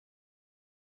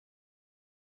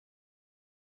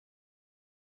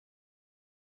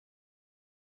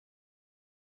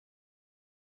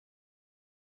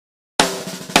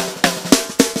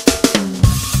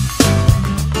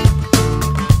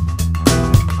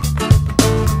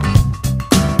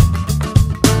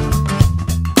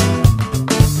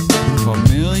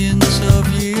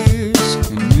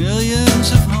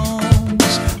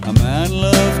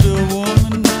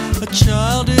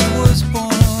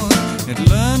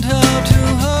learned how to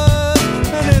hurt,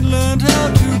 and it learned how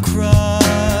to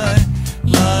cry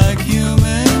like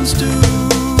humans do.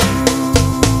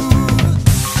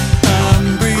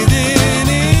 I'm breathing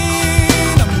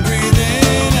in, I'm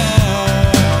breathing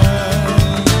out.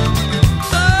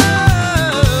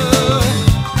 Oh,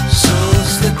 so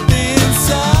slip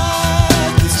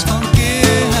inside this funky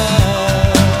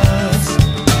house.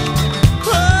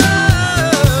 Oh,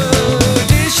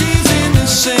 dishes in the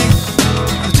sink,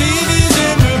 TV's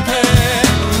in repair.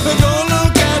 Don't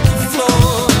look at the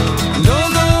floor,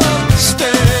 don't go up the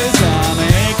stairs. I'm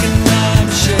aching, I'm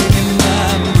shaking,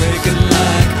 I'm breaking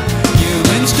like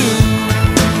humans do.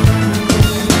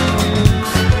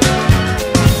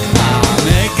 I'm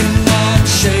aching, I'm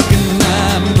shaking,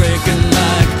 I'm breaking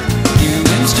like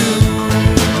humans do.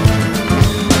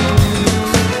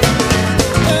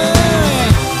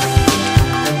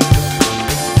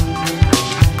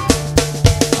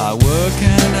 I work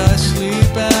and I sleep,